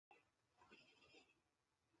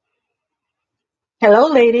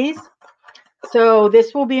Hello, ladies. So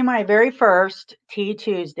this will be my very first Tea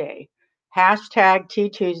Tuesday. Hashtag Tea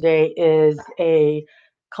Tuesday is a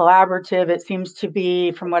collaborative. It seems to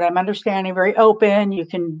be, from what I'm understanding, very open. You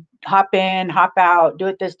can hop in, hop out, do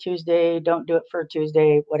it this Tuesday, don't do it for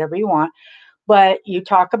Tuesday, whatever you want. But you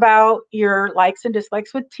talk about your likes and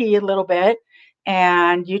dislikes with tea a little bit,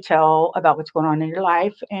 and you tell about what's going on in your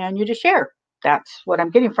life, and you just share. That's what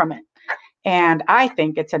I'm getting from it. And I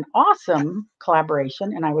think it's an awesome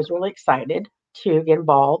collaboration, and I was really excited to get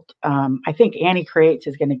involved. I think Annie Creates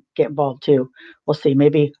is going to get involved too. We'll see.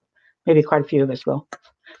 Maybe quite a few of us will.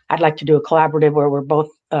 I'd like to do a collaborative where we're both,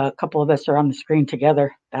 a couple of us are on the screen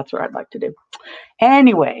together. That's what I'd like to do.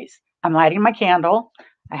 Anyways, I'm lighting my candle.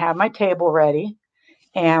 I have my table ready.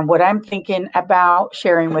 And what I'm thinking about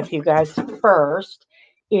sharing with you guys first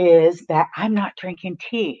is that I'm not drinking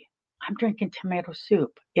tea. I'm drinking tomato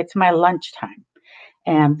soup. It's my lunchtime.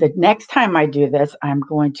 And the next time I do this, I'm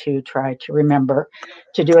going to try to remember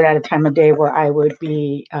to do it at a time of day where I would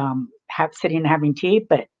be sitting and having tea,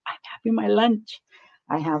 but I'm having my lunch.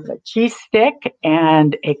 I have a cheese stick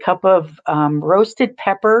and a cup of roasted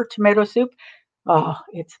pepper tomato soup. Oh,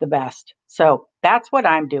 it's the best. So that's what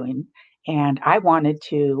I'm doing. And I wanted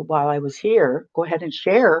to, while I was here, go ahead and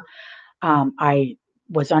share. I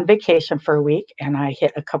was on vacation for a week and I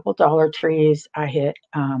hit a couple Dollar Trees. I hit,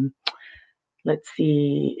 let's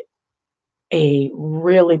see, a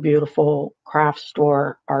really beautiful craft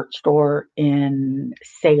store, art store in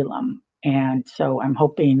Salem. And so I'm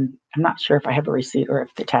hoping, I'm not sure if I have a receipt or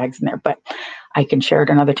if the tag's in there, but I can share it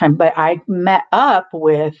another time. But I met up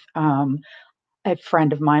with a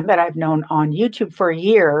friend of mine that I've known on YouTube for a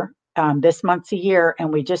year. This month's a year,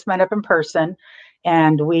 and we just met up in person,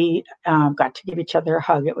 and we got to give each other a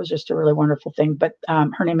hug. It was just a really wonderful thing. But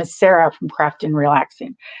her name is Sarah from Craft and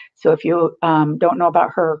Relaxing. So if you don't know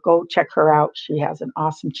about her, go check her out. She has an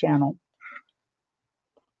awesome channel.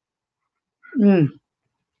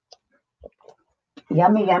 Yummy,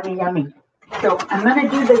 yummy, yummy. So I'm going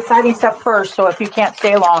to do the exciting stuff first. So if you can't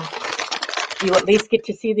stay long, you at least get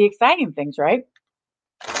to see the exciting things, right?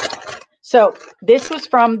 So this was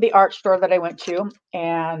from the art store that I went to,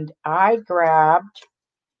 and I grabbed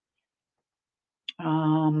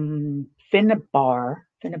Finnabair.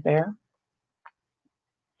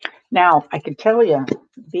 Now I can tell you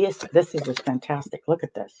this is just fantastic. Look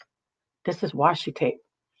at this. This is washi tape,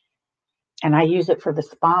 and I use it for the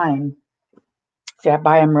spine. See, I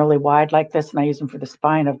buy them really wide like this, and I use them for the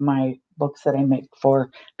spine of my books that I make for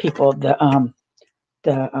people. The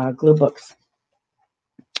glue books.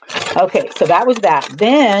 Okay, so that was that.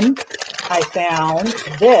 Then I found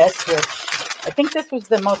this, which I think this was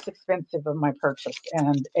the most expensive of my purchase.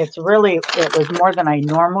 And it was more than I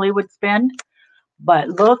normally would spend. But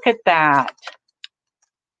look at that.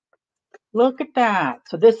 Look at that.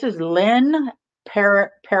 So this is Lynn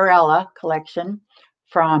Perella collection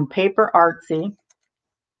from Paper Artsy.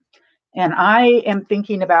 And I am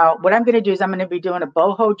thinking about what I'm going to do is I'm going to be doing a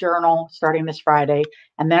boho journal starting this Friday.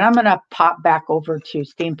 And then I'm going to pop back over to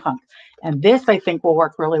steampunk. And this, I think, will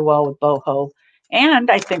work really well with boho.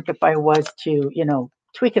 And I think if I was to,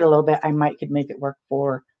 tweak it a little bit, I could make it work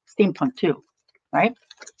for steampunk too, right?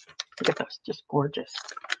 Look at those, just gorgeous.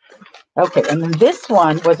 Okay, and then this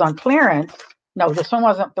one was on clearance. No, this one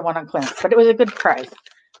wasn't the one on clearance, but it was a good price.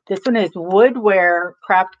 This one is Woodware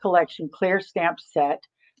Craft Collection Clear Stamp Set.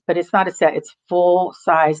 But it's not a set, it's full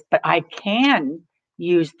size, but I can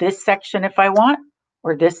use this section if I want,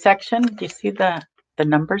 or this section. Do you see the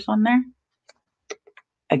numbers on there?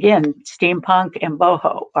 Again, steampunk and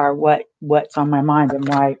boho are what's on my mind and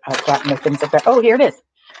why I've gotten the things like that. Oh, here it is.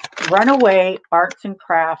 Runaway Arts and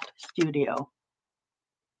Craft Studio.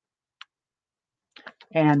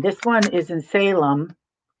 And this one is in Salem,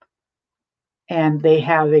 and they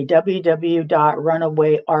have a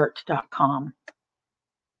www.runawayart.com.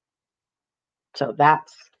 So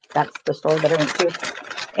that's the store that I went to.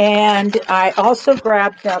 And I also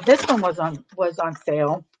grabbed, now this one was on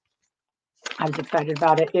sale. I was excited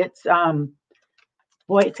about it. It's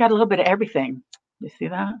boy, it's got a little bit of everything. You see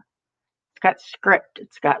that? It's got script,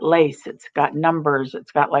 it's got lace, it's got numbers,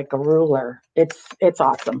 it's got like a ruler. It's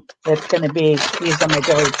awesome. It's gonna be used on my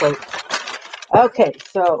daily plate. Okay,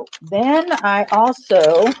 so then I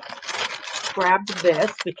also grabbed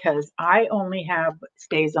this because I only have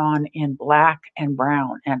StazOn in black and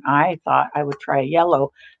brown, and I thought I would try a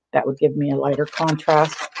yellow that would give me a lighter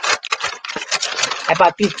contrast. I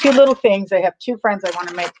bought these two little things. I have two friends I want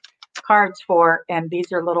to make cards for, and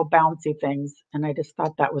these are little bouncy things, and I just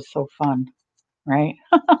thought that was so fun, right?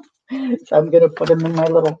 So I'm going to put them in my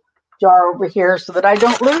little jar over here so that I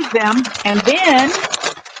don't lose them. And then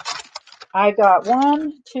I got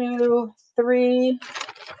three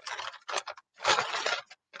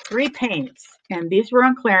paints, and these were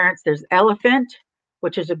on clearance. There's Elephant,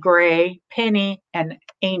 which is a gray, Penny, and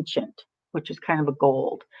Ancient, which is kind of a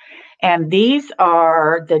gold. And these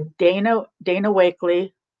are the Dana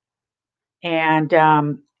Wakley, and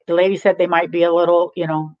the lady said they might be a little,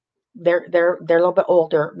 they're a little bit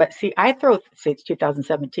older. But see, it's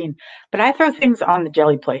 2017, but I throw things on the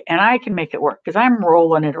jelly plate, and I can make it work because I'm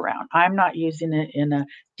rolling it around. I'm not using it in a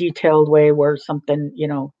detailed way where something,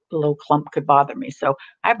 a little clump could bother me. So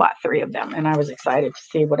I bought 3 of them, and I was excited to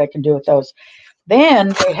see what I can do with those.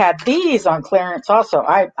 Then they had these on clearance also.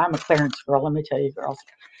 I'm a clearance girl, let me tell you, girls.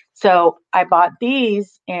 So I bought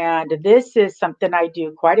these, and this is something I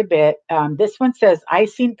do quite a bit. This one says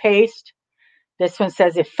icing paste. This one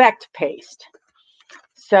says effect paste.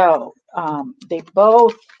 So they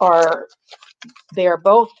are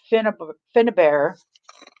both Finnabair.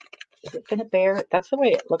 Is it Finnabair? That's the way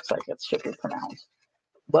it looks like it should be pronounced.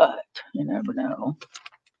 But you never know.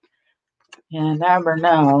 You never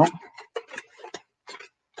know.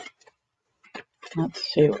 Let's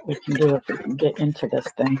see what we can do if we can get into this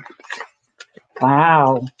thing.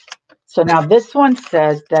 Wow. So now this one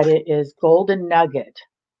says that it is Golden Nugget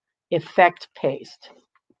Effect Paste.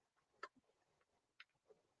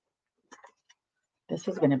 This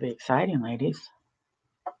is going to be exciting, ladies.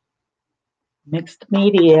 Mixed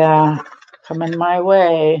media coming my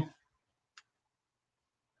way.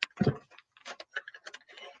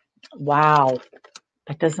 Wow.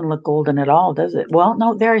 That doesn't look golden at all, does it? Well,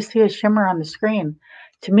 no, there I see a shimmer on the screen.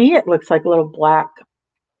 To me, it looks like little black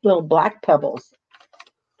pebbles.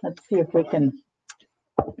 Let's see if we can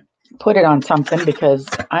put it on something because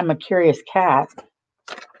I'm a curious cat.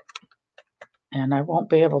 And I won't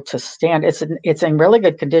be able to stand. It's in really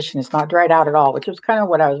good condition. It's not dried out at all, which was kind of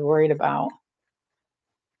what I was worried about.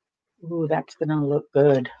 Ooh, that's going to look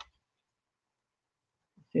good.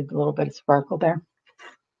 See a little bit of sparkle there.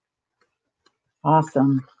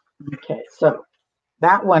 Awesome. Okay, so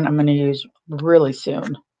that one I'm going to use really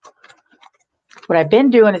soon. What I've been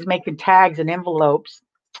doing is making tags and envelopes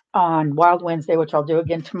on Wild Wednesday, which I'll do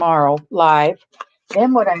again tomorrow live.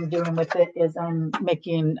 Then what I'm doing with it is I'm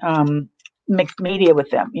making mixed media with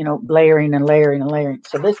them, layering and layering and layering.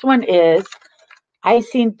 So this one is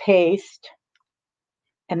icing paste,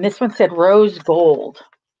 and this one said rose gold.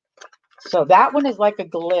 So that one is like a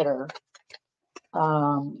glitter,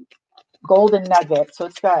 golden nugget. So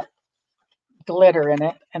it's got glitter in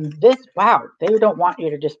it. And this, wow, they don't want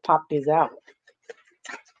you to just pop these out.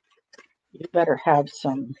 You better have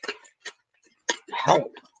some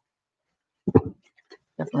help.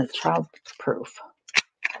 Definitely childproof.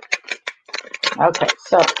 Okay,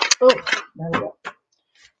 so there we go.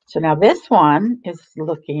 So now this one is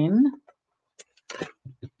looking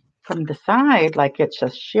from the side like it's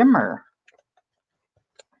a shimmer.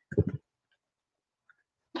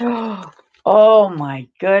 Oh my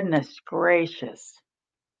goodness gracious.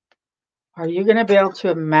 Are you going to be able to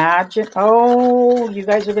imagine? Oh, you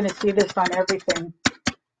guys are going to see this on everything.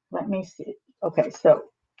 Let me see. Okay, so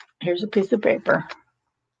here's a piece of paper.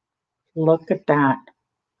 Look at that.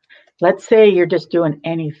 Let's say you're just doing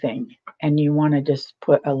anything and you want to just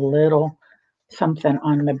put a little something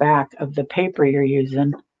on the back of the paper you're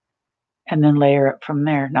using and then layer it from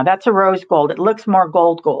there. Now that's a rose gold. It looks more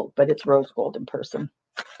gold, but it's rose gold in person.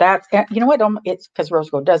 That's, you know what, it's because rose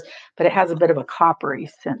gold does, but it has a bit of a coppery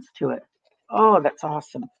sense to it. Oh, that's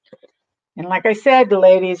awesome. And like I said,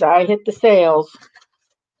 ladies, I hit the sales.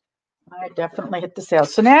 I definitely hit the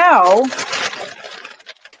sales. So now,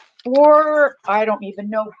 for I don't even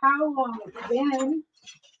know how long it's been,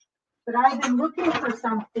 but I've been looking for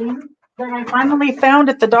something that I finally found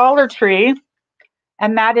at the Dollar Tree,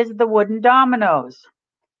 and that is the wooden dominoes.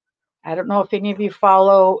 I don't know if any of you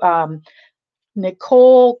follow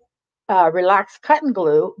Nicole Relax Cut and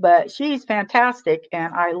Glue, but she's fantastic,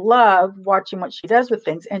 and I love watching what she does with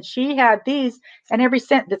things. And she had these, and ever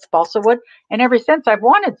since, it's balsa wood, and ever since I've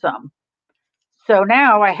wanted some. So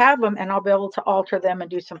now I have them, and I'll be able to alter them and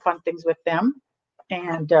do some fun things with them,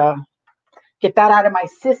 and get that out of my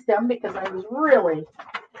system because I was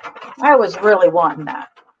really wanting that.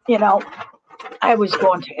 I was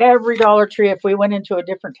going to every Dollar Tree. If we went into a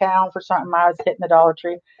different town for something, I was hitting the Dollar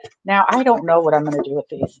Tree. Now, I don't know what I'm going to do with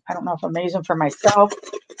these. I don't know if I'm using them for myself.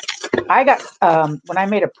 I got, when I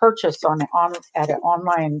made a purchase at an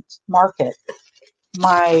online market,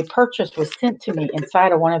 my purchase was sent to me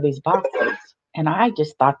inside of one of these boxes. And I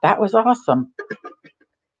just thought that was awesome.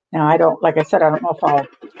 Now, like I said, I don't know if I'll,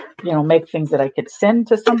 make things that I could send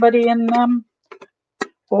to somebody and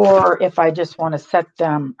or if I just want to set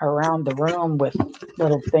them around the room with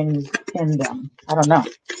little things in them. I don't know.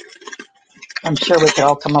 I'm sure we could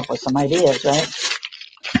all come up with some ideas, right?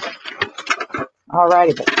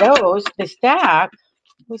 Alrighty, but those, they stack.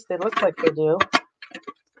 At least they look like they do.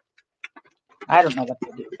 I don't know what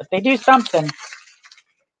they do, but they do something.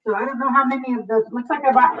 So I don't know how many of those. Looks like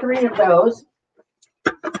I bought 3 of those.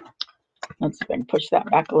 Let's see if I can push that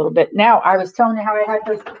back a little bit. Now, I was telling you how I had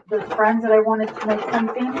those friends that I wanted to make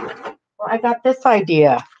something. Well, I got this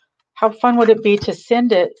idea. How fun would it be to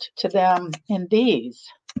send it to them in these?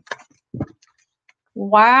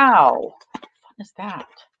 Wow. How fun is that?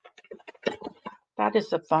 That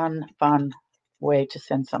is a fun way to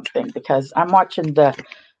send something, because I'm watching the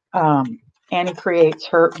Annie creates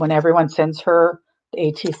her, when everyone sends her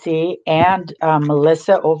the ATC, and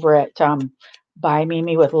Melissa over at Buy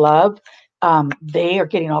Mimi with Love. They are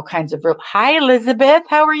getting all kinds of hi Elizabeth,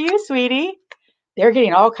 how are you, sweetie? They're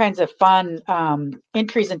getting all kinds of fun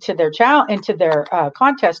entries into their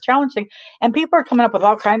contest challenge thing, and people are coming up with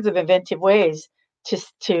all kinds of inventive ways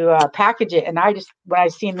to package it. And I just, when I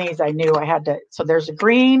seen these, I knew I had to. So there's a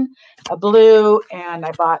green, a blue, and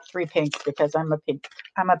I bought 3 pinks because I'm a pink.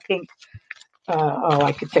 Oh,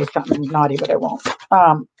 I could say something naughty, but I won't.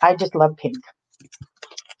 I just love pink.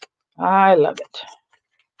 I love it.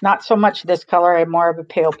 Not so much this color. I'm more of a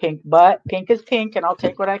pale pink, but pink is pink, and I'll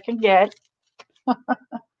take what I can get.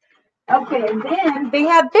 Okay, and then they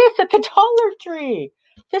have this at the Dollar Tree.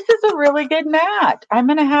 This is a really good mat. I'm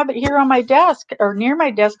going to have it here on my desk or near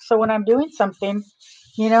my desk, so when I'm doing something,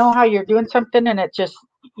 you know how you're doing something and it just,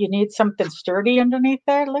 you need something sturdy underneath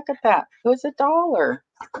there? Look at that. It was $1.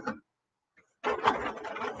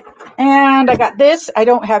 And I got this. I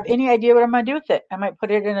don't have any idea what I'm going to do with it. I might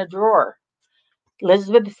put it in a drawer.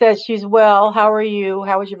 Elizabeth says she's well. How are you?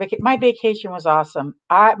 How was your vacation? My vacation was awesome.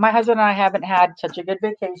 My husband and I haven't had such a good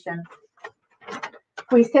vacation.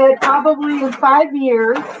 We said probably in 5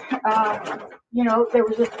 years. You know, there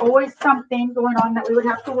was just always something going on that we would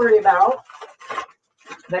have to worry about.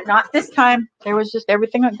 But not this time. There was just,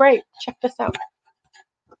 everything went great. Check this out.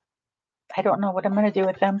 I don't know what I'm going to do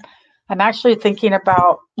with them. I'm actually thinking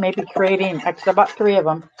about maybe creating, because I bought 3 of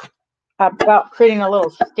them, about creating a little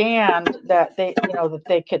stand that they, you know, that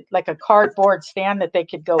they could, like a cardboard stand that they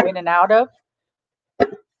could go in and out of.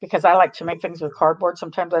 Because I like to make things with cardboard.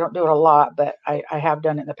 Sometimes I don't do it a lot, but I have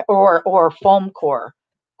done it in the past. Or foam core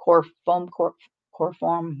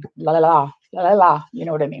foam, la la la la la la. You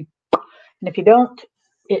know what I mean? And if you don't,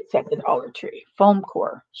 it's at the Dollar Tree. Foam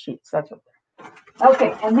core sheets. That's what they're.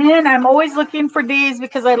 Okay, and then I'm always looking for these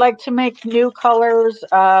because I like to make new colors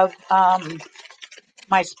of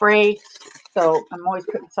my spray. So I'm always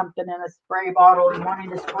putting something in a spray bottle and wanting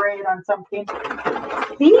to spray it on something.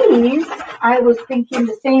 These, I was thinking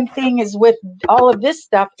the same thing as with all of this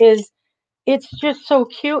stuff, is it's just so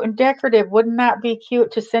cute and decorative. Wouldn't that be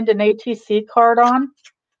cute to send an ATC card on?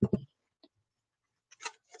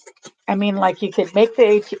 I mean, like you could make the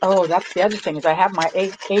ATC. Oh, that's the other thing, is I have my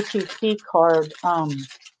ATC card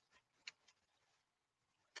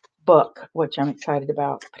book, which I'm excited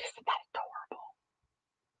about. But isn't that adorable?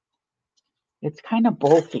 It's kind of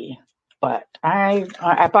bulky, but I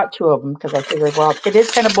bought 2 of them because I figured, well, it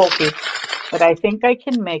is kind of bulky, but I think I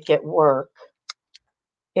can make it work.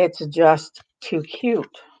 It's just too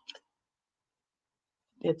cute.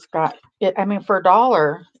 It's got it. I mean, for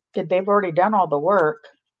 $1, they've already done all the work,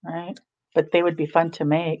 right? But they would be fun to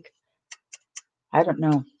make. I don't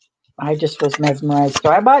know. I just was mesmerized.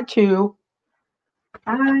 So I bought 2.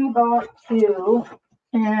 And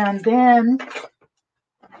then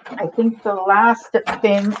I think the last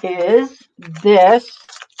thing is this.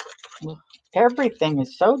 Everything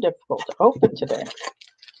is so difficult to open today.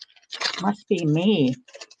 Must be me.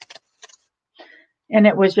 And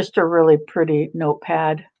it was just a really pretty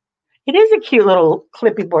notepad. It is a cute little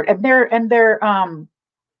clippy board, and they're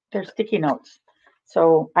sticky notes.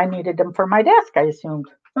 So I needed them for my desk, I assumed.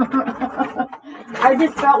 I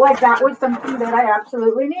just felt like that was something that I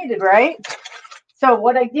absolutely needed, right? So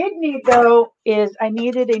what I did need, though, is I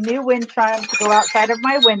needed a new wind chime to go outside of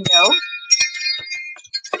my window,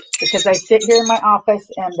 because I sit here in my office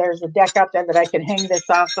and there's a deck out there that I can hang this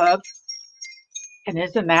off of. And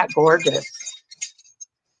isn't that gorgeous?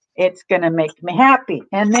 It's going to make me happy.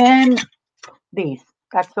 And then these.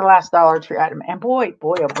 That's the last Dollar Tree item. And boy,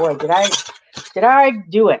 oh boy, did I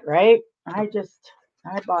do it, right? I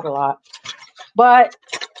bought a lot. But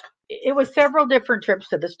it was several different trips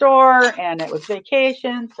to the store, and it was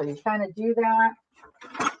vacation, so you kind of do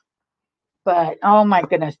that. But oh my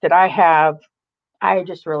goodness, I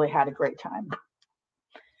just really had a great time.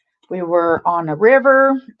 we were on a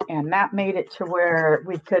river, and that made it to where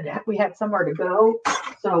we had somewhere to go.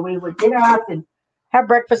 So we would get up and have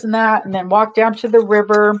breakfast and that, and then walk down to the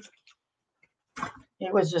river.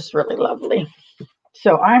 It was just really lovely.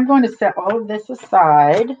 So I'm going to set all of this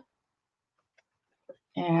aside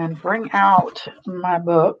and bring out my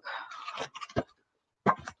book,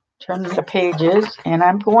 turn the pages, and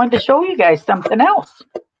I'm going to show you guys something else.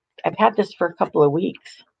 I've had this for a couple of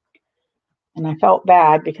weeks, and I felt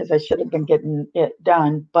bad because I should have been getting it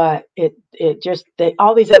done, but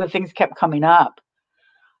all these other things kept coming up,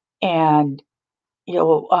 and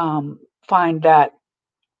you'll find that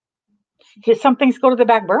some things go to the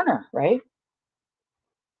back burner, right?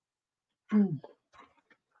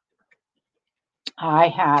 I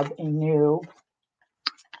have a new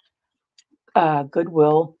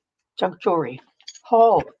Goodwill junk jewelry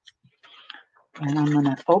haul, and I'm going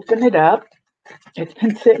to open it up. It's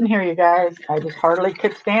been sitting here, you guys. I just hardly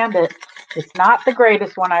could stand it. It's not the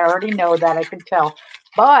greatest one. I already know that. I can tell.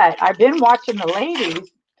 But I've been watching the ladies,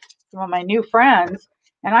 some of my new friends,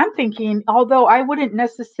 and I'm thinking, although I wouldn't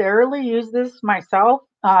necessarily use this myself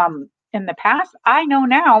in the past, I know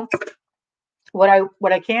now what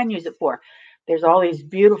I can use it for. There's all these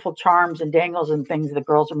beautiful charms and dangles and things the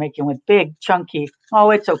girls are making with big, chunky.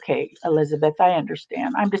 Oh, it's okay, Elizabeth. I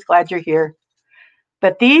understand. I'm just glad you're here.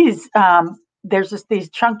 But these, there's just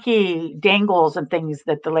these chunky dangles and things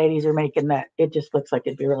that the ladies are making that it just looks like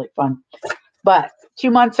it'd be really fun. But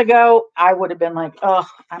 2 months ago, I would have been like, oh,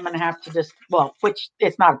 I'm going to have to just, which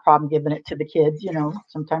it's not a problem giving it to the kids.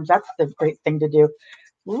 Sometimes that's the great thing to do.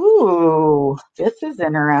 Ooh, this is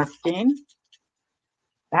interesting.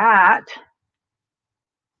 That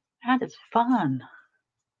is fun.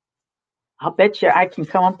 I'll bet you I can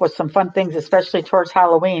come up with some fun things, especially towards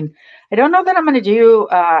Halloween. I don't know that I'm going to do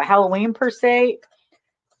Halloween per se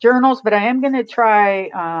journals, but I am going to try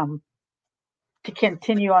to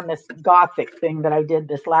continue on this Gothic thing that I did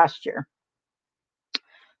this last year.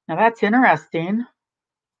 Now that's interesting.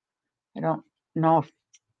 I don't know if,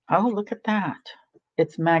 oh, look at that.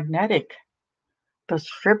 It's magnetic. Those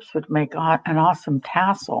strips would make an awesome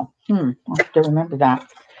tassel. I'll have to remember that.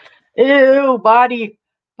 Ew, body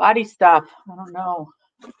stuff. I don't know.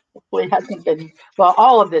 Hopefully it hasn't been,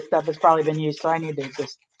 all of this stuff has probably been used, so I need to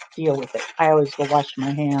just deal with it. I always go wash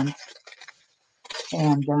my hands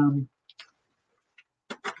and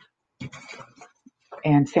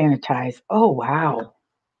sanitize. Oh, wow.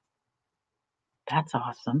 That's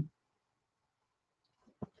awesome.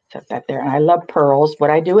 Set that there. And I love pearls. What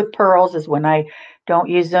I do with pearls is when I don't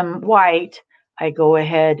use them white, I go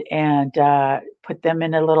ahead and put them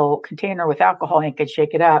in a little container with alcohol ink and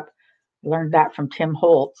shake it up. I learned that from Tim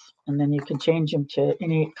Holtz. And then you can change them to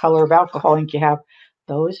any color of alcohol ink you have.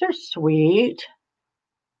 Those are sweet.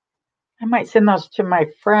 I might send those to my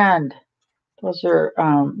friend. Those are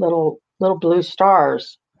little blue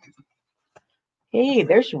stars. Hey,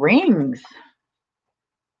 there's rings.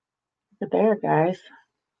 Look at there, guys.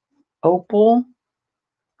 Opal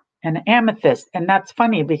and amethyst. And that's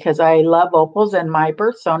funny because I love opals and my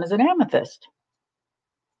birthstone is an amethyst.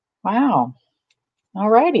 Wow. All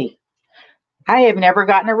righty. I have never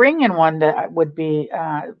gotten a ring in one that would be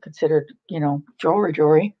considered,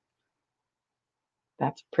 jewelry.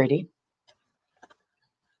 That's pretty.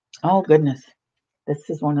 Oh, goodness. This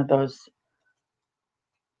is one of those.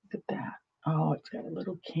 Look at that. Oh, it's got a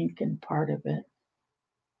little kink in part of it.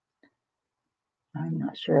 I'm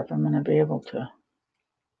not sure if I'm going to be able to.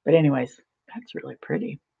 But anyways, that's really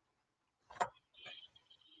pretty.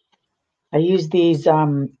 I use these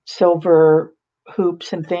silver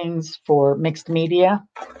hoops and things for mixed media.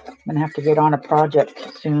 I'm going to have to get on a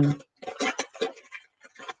project soon.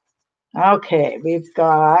 Okay, we've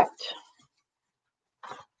got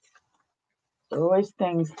always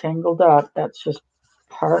things tangled up. That's just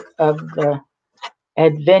part of the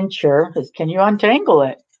adventure. Can you untangle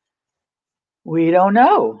it? We don't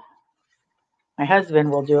know. My husband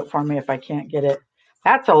will do it for me if I can't get it.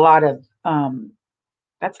 That's a lot of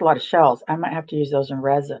shells. I might have to use those in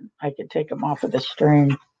resin. I could take them off of the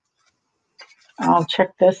string. I'll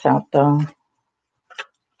check this out though.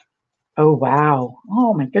 Oh, wow.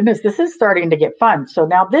 Oh my goodness. This is starting to get fun. So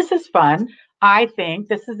now this is fun. I think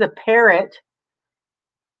this is a parrot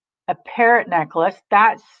necklace.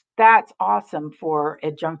 That's awesome for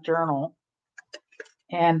a junk journal.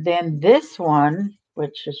 And then this one,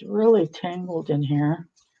 which is really tangled in here.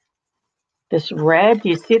 This red, do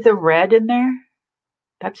you see the red in there?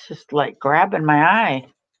 That's just like grabbing my eye.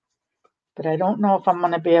 But I don't know if I'm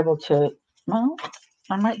going to be able to, well,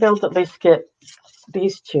 I might be able to at least get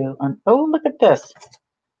these two on. Oh, look at this.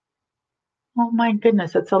 Oh my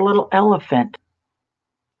goodness, it's a little elephant.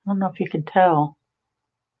 I don't know if you can tell.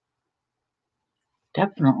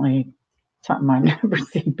 Definitely something I've never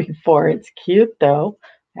seen before. It's cute though.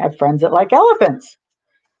 I have friends that like elephants.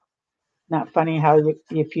 Not funny how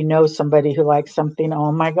if you know somebody who likes something,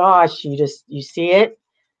 oh my gosh, you see it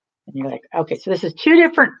and you're like, okay, so this is two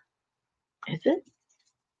different. Is it?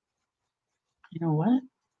 You know what?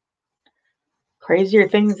 Crazier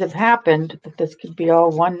things have happened, but this could be all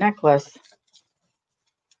one necklace.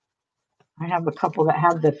 I have a couple that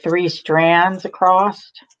have the 3 strands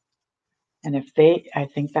across. And I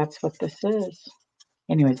think that's what this is.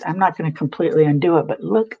 Anyways, I'm not going to completely undo it, but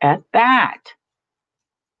look at that.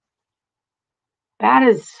 That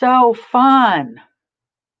is so fun.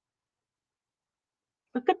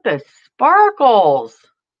 Look at the sparkles.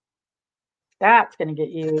 That's going to get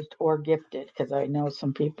used or gifted because I know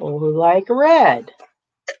some people who like red.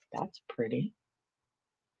 That's pretty.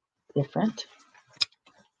 Different.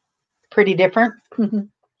 Pretty different.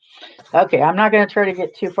 Okay, I'm not going to try to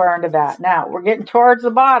get too far into that. Now, we're getting towards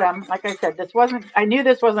the bottom. Like I said, I knew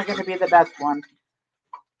this wasn't going to be the best one.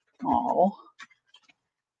 Oh.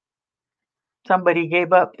 Somebody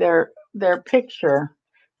gave up their picture.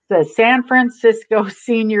 The San Francisco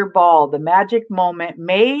Senior Ball, the magic moment,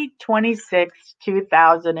 May 26,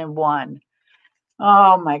 2001.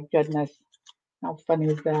 Oh my goodness. How funny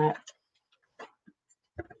is that?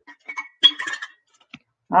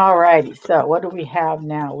 All righty. So what do we have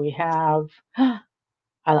now? We have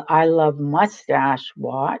I Love Mustache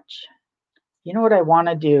watch. You know what I want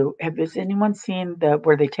to do? Has anyone seen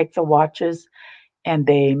where they take the watches and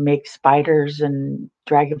they make spiders and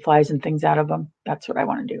dragonflies and things out of them? That's what I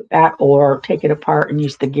want to do. That or take it apart and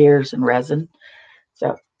use the gears and resin.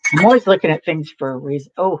 So I'm always looking at things for a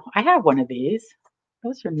reason. Oh, I have one of these.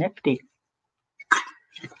 Those are nifty.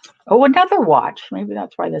 Oh, another watch. Maybe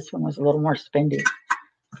that's why this one was a little more spendy.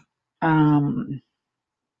 Some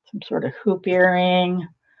sort of hoop earring,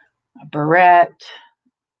 a barrette.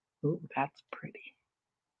 Ooh, that's pretty.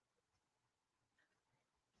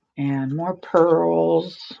 And more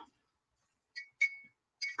pearls.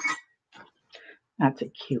 That's a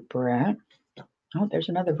cute barrette. Oh, there's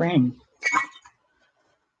another ring.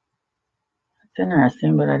 It's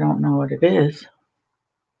interesting, but I don't know what it is.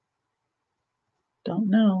 Don't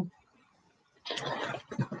know.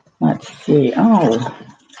 Let's see. Oh,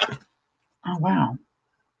 wow.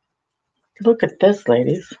 Look at this,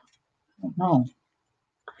 ladies. I don't know.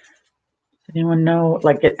 Does anyone know?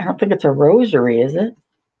 Like, I don't think it's a rosary, is it?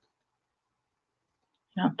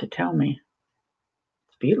 You have to tell me.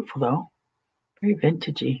 It's beautiful, though. Very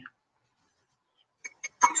vintagey.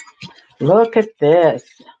 Look at this.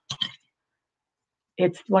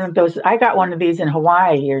 It's one of those. I got one of these in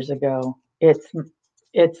Hawaii years ago. It's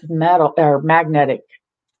metal or magnetic.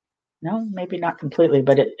 No, maybe not completely,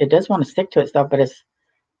 but it does want to stick to itself. But it's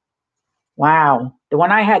wow. The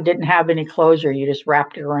one I had didn't have any closure. You just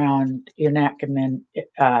wrapped it around your neck and then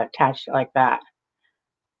attached it like that.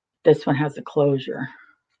 This one has a closure.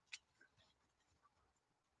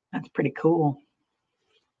 That's pretty cool.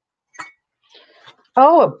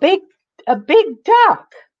 Oh, a big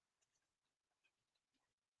duck.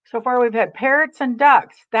 So far we've had parrots and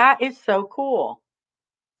ducks. That is so cool.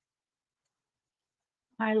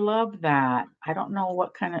 I love that. I don't know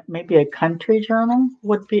what kind of, maybe a country journal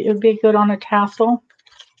would be good on a tassel.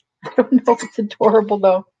 I don't know. It's adorable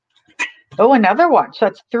though. Oh, another watch.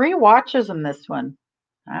 That's 3 watches in this one.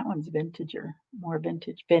 That one's vintager, more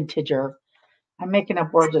vintager. I'm making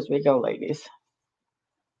up words as we go, ladies.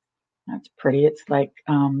 That's pretty. It's like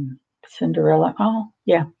Cinderella. Oh,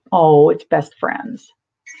 yeah. Oh, it's best friends.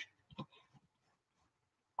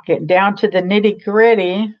 Getting down to the nitty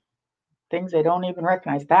gritty. Things I don't even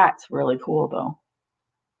recognize. That's really cool, though.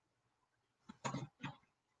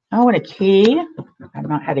 Oh, and a key. I've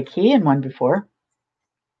not had a key in one before.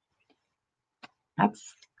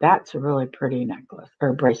 That's a really pretty necklace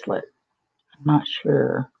or bracelet. I'm not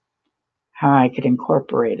sure how I could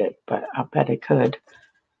incorporate it, but I bet I could.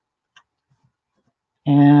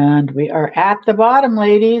 And we are at the bottom,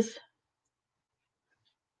 ladies.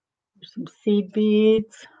 There's some seed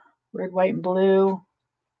beads, red, white, and blue.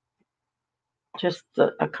 Just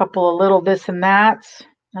a couple of little this and that's.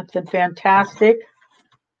 Nothing fantastic.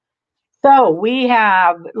 So we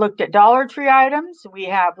have looked at Dollar Tree items. We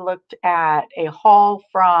have looked at a haul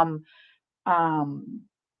from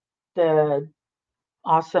the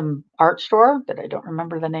awesome art store that I don't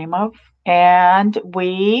remember the name of. And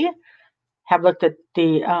we have looked at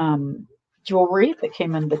the jewelry that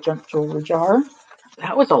came in the junk jewelry jar.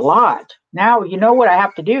 That was a lot. Now you know what I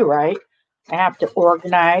have to do, right? I have to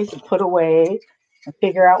organize and put away and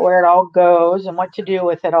figure out where it all goes and what to do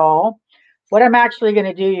with it all. What I'm actually going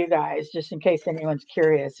to do, you guys, just in case anyone's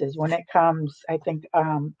curious, is when it comes, I think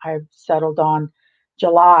I've settled on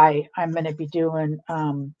July, I'm going to be doing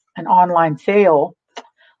an online sale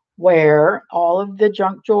where all of the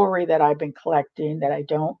junk jewelry that I've been collecting that I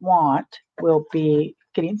don't want will be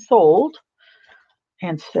getting sold.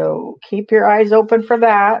 And so keep your eyes open for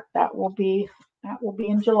that. That will be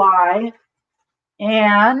in July.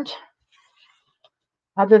 And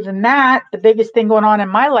other than that, the biggest thing going on in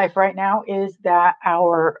my life right now is that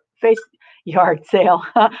our face yard sale.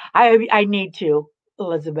 I need to,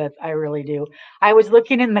 Elizabeth. I really do. I was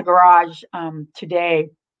looking in the garage today,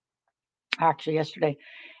 actually yesterday,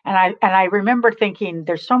 and I remember thinking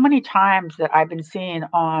there's so many times that I've been seeing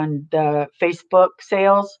on the Facebook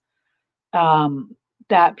sales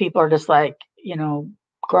that people are just like,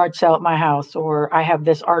 garage sale at my house, or I have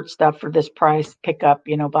this art stuff for this price, pick up,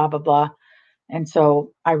 blah blah blah. And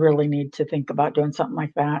so I really need to think about doing something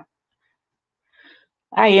like that.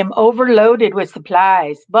 I am overloaded with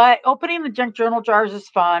supplies, but opening the junk journal jars is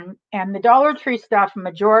fun. And the Dollar Tree stuff,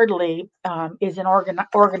 majorly, is an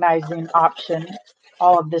organizing option.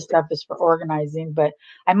 All of this stuff is for organizing, but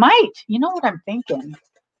I might, what I'm thinking?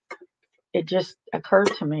 It just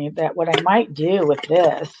occurred to me that what I might do with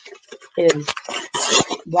this is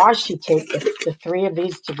washi tape the three of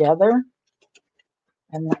these together.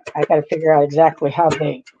 And I got to figure out exactly how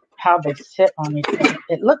they sit on each one.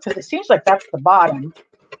 It seems like that's the bottom.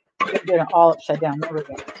 I'm doing it all upside down. There we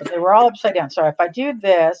go. So they were all upside down. So if I do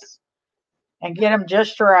this and get them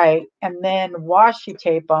just right, and then washi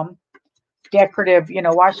tape them, decorative,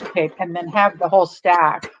 washi tape, and then have the whole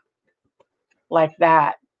stack like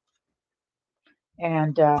that,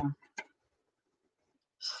 and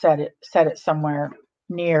set it somewhere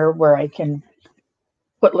near where I can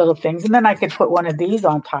put little things, and then I could put one of these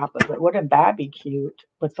on top of it. Wouldn't that be cute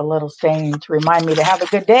with the little saying to remind me to have a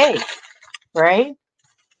good day, right?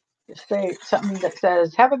 Just say something that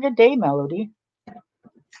says, have a good day, Melody.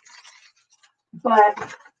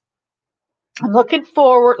 But I'm looking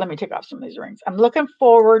forward. Let me take off some of these rings. I'm looking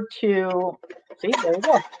forward to, see, there you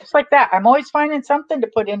go. Just like that. I'm always finding something to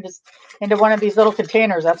put into one of these little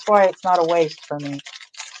containers. That's why it's not a waste for me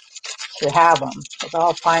to have them, because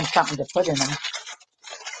I'll find something to put in them.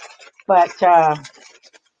 But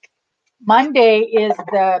Monday is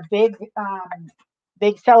the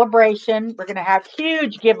big celebration. We're going to have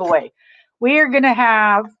huge giveaway. We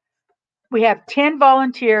have 10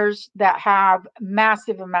 volunteers that have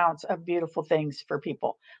massive amounts of beautiful things for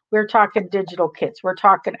people. We're talking digital kits. We're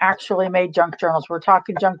talking actually made junk journals. We're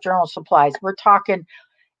talking junk journal supplies. We're talking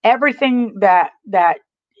everything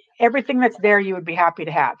everything that's there you would be happy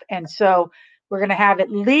to have. And so we're going to have at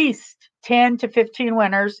least 10 to 15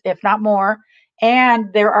 winners, if not more.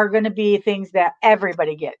 And there are going to be things that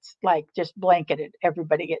everybody gets, like just blanketed,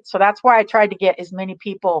 everybody gets. So that's why I tried to get as many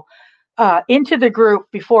people into the group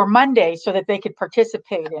before Monday so that they could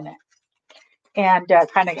participate in it and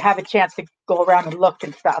kind of have a chance to go around and look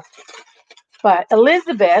and stuff. But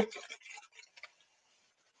Elizabeth,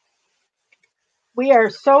 we are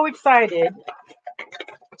so excited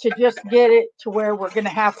to just get it to where we're going to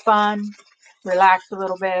have fun, relax a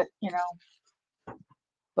little bit,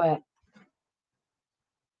 But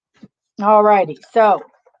all righty. So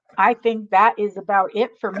I think that is about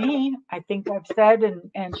it for me. I think I've said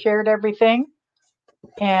and shared everything.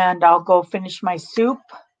 And I'll go finish my soup.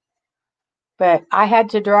 But I had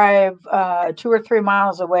to drive 2 or 3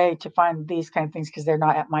 miles away to find these kind of things because they're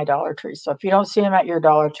not at my Dollar Tree. So if you don't see them at your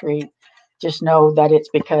Dollar Tree, just know that it's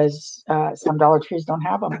because some Dollar Trees don't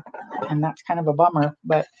have them. And that's kind of a bummer.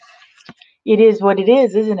 But it is what it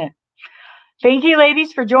is, isn't it? Thank you,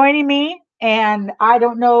 ladies, for joining me. And I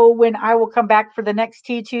don't know when I will come back for the next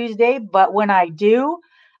Tea Tuesday, but when I do,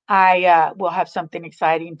 I will have something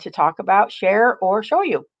exciting to talk about, share, or show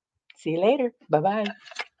you. See you later. Bye-bye.